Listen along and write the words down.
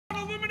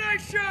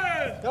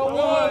Elevation! Go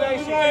one,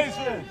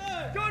 elevation!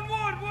 Gun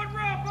one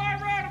round, by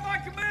round of my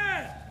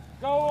command!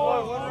 Go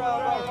one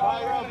round,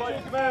 by round, by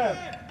your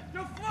command!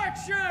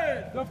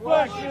 Deflection!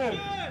 Deflection!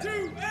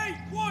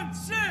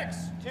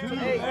 2816!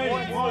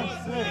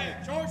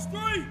 2816! Charge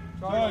 3!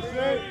 Charge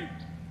 3!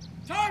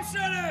 Time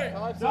setting!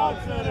 Time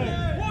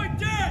setting! Point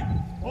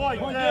dead!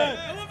 Point dead!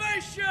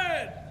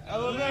 Elevation!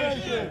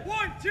 Elevation!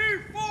 1,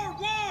 2, 4,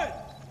 1!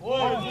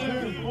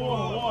 1, 2, 4,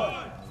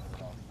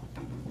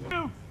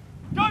 1!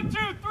 Gun 2,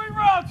 3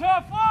 rounds,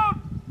 half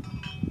load!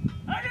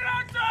 Hanging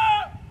on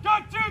top!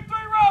 Gun 2, 3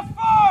 rounds,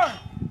 fire!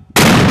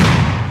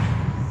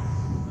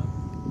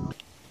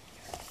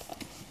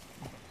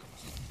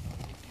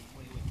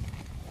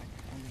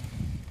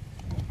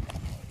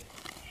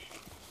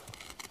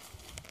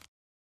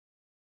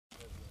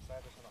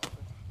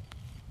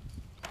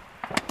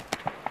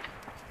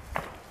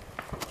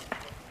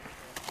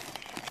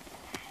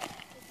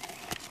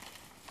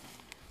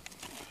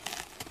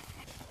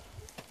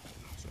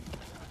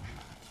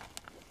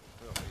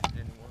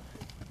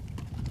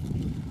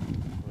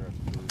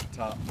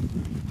 Top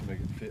to make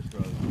it fit,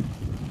 brother.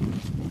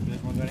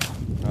 This one ready?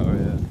 Oh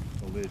yeah,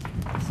 the lid.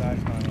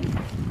 Side's fine.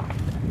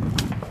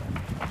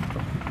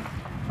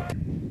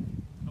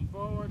 Come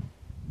forward.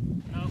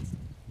 No.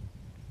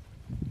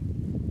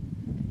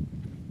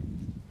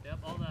 Yep,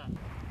 all that.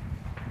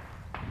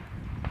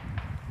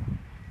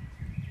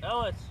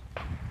 Ellis.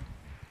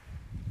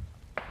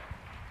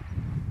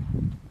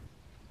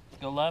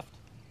 Go left.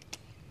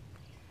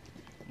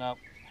 No.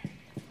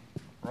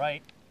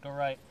 Right. Go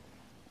right.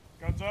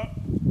 Guns up.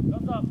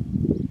 Guns up.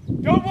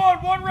 Gun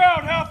one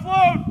round, half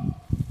load!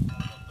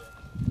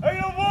 Hey,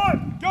 gun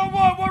one! Gun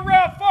one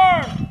round,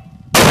 fire!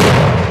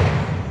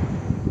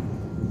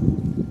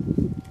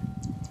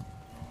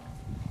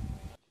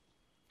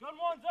 Gun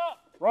one's up.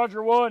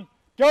 Roger one.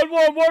 Gun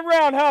one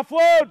round, half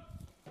load!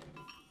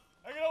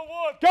 Hey,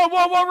 gun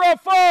one round,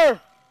 fire!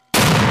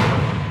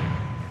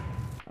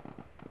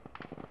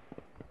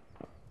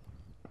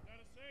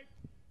 Data safe.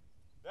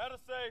 Data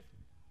safe.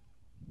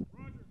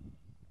 Roger.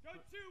 Gun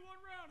 2, 1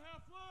 round,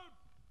 half load.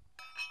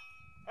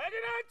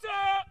 Hanging on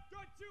top.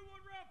 Gun 2,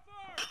 1 round,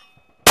 fire.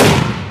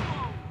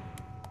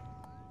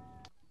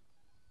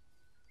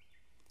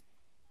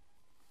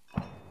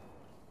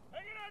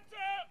 Hanging on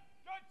top.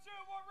 Gun 2,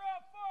 1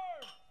 round,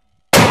 fire.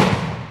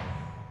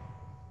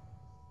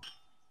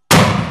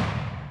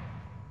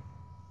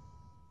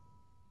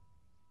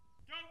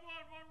 Gun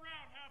 1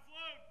 round, half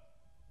load.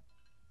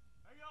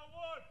 Hang on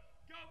one.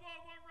 Gun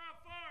 1 round,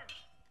 fire.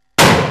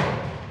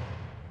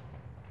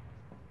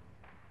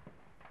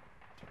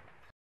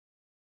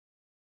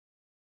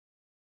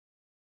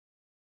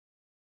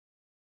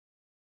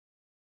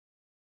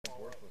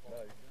 Worthless now,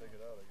 you can take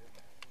it out, I guess.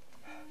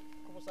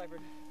 Couple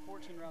ciphered,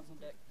 14 rounds on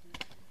deck.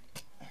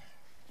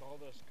 All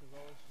this, because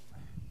all this is...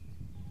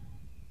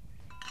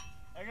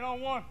 Hanging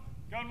on one.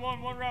 Gun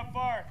 1 round,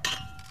 fire.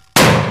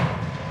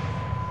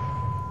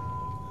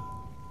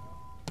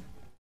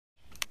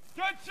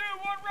 Gun 2,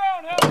 1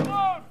 round, half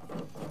load.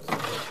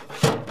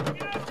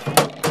 Hanging on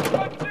top.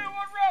 Gun 2, 1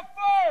 round,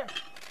 fire.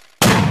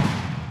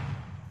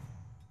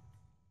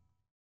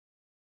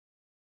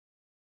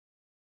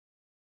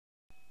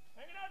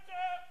 Hanging on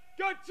top.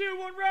 Gun 2,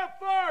 1 round,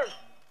 fire.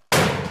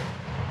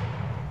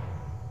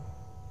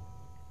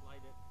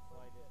 Slide it.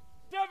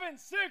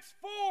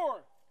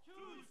 764.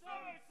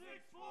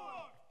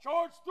 2764.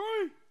 Charge 3.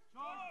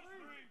 Charge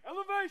 3.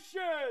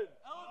 Elevation.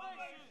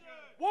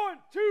 Elevation. 1,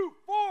 2,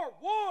 4,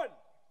 1.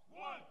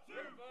 1, 2,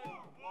 4, 1.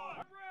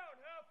 Round,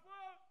 half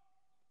load.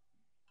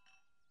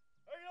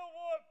 Hang on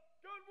one.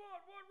 Gun 1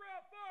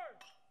 round, fire.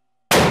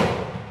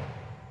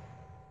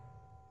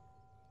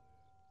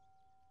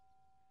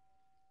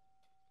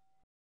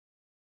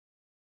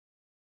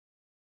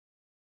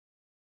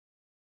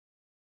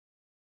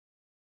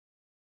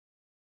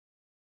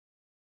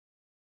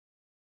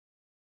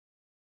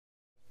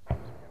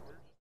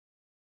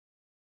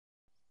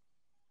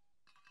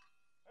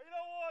 Hang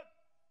on one.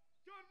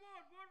 Gun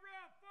 1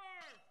 round,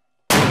 fire.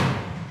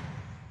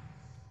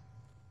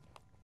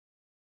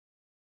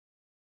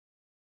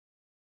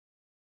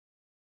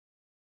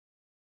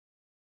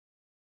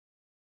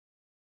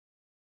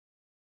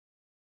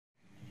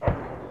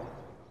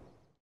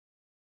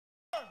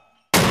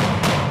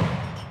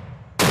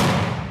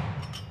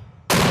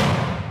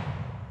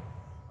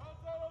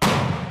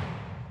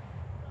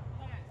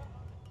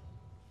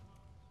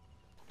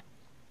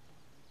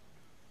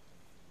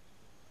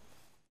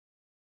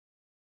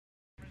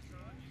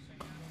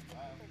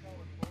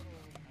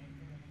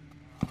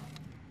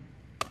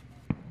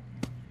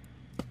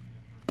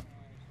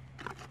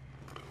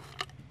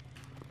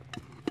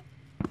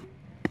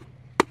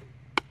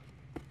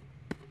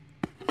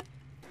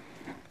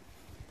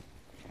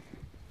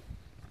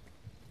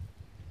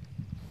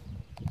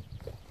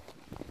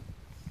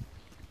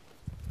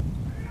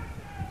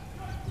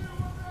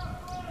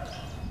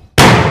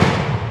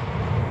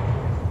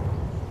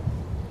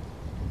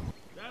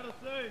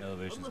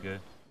 Elevation's good.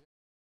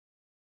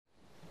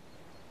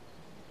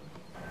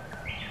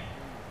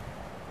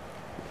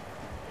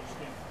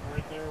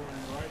 Right there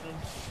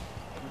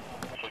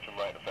Switching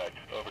right effect.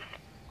 Over.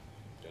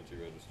 Gun 2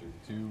 registered.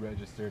 2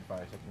 registered,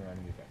 fire section right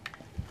in effect.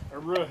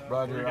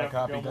 Roger, I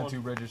copy. Gun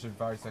 2 registered,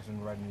 fire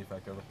section right in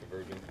effect. Over.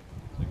 Conversion.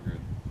 Same grid.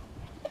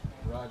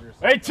 Roger.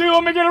 Hey, 2,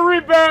 let me get a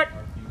read back.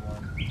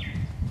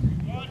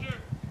 RP1. Roger.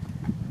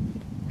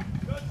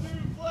 Gun 2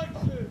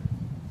 deflection.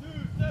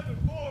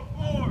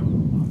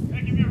 2744.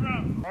 Hey, give me a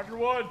round. Roger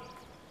 1.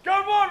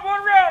 Gun 1,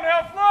 1 round,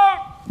 half load.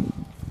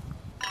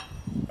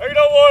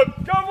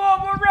 801. Gun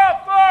 1, 1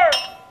 round, fire.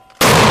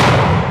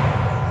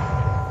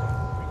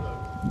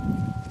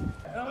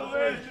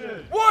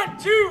 Elevation. 1,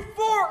 2,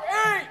 4,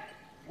 8.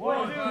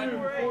 1, 2,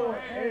 4,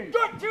 8.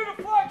 Gun 2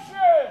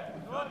 deflection.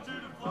 Gun 2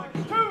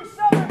 deflection.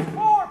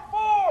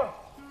 2744.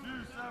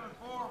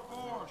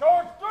 2744.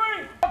 Charge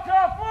 3.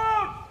 Half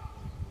load.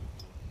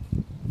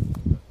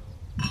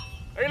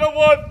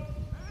 801.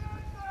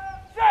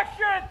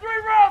 Section, 3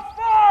 rounds,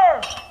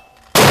 fire.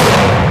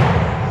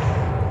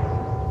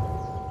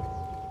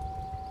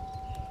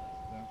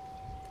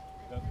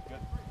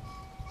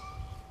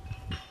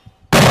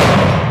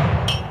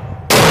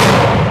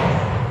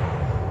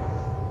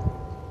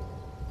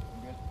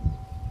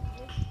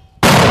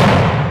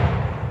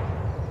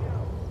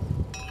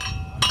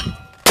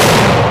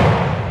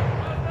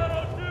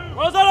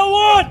 Rosado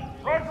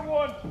 1. Roger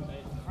 1.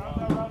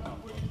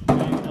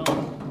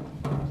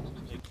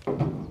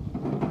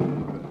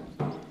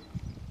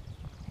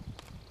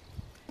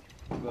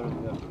 Better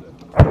than yesterday.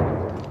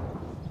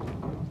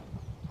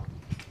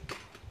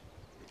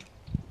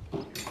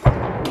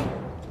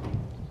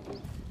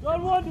 Gun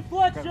 1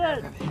 deflection.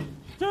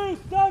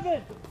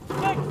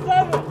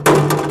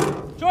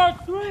 2767. Charge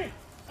 3.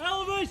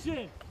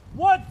 Elevation.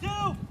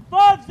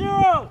 1250.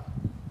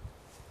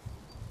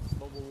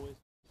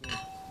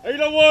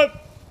 801.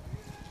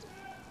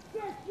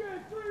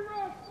 Section, 3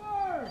 rounds,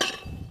 fire.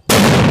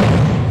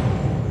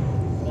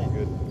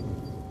 Good.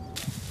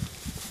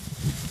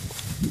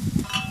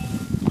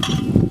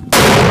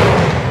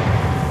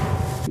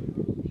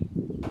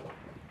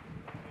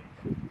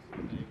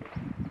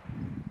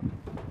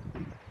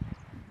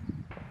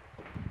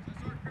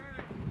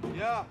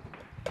 Yeah.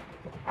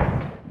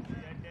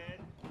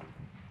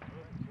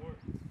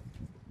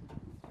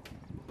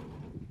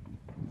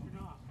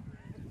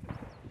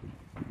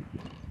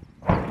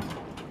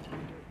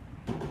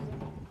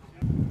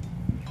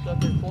 Stuff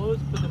there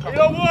closed, put the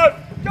 801.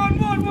 Gun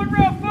 1, 1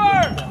 round,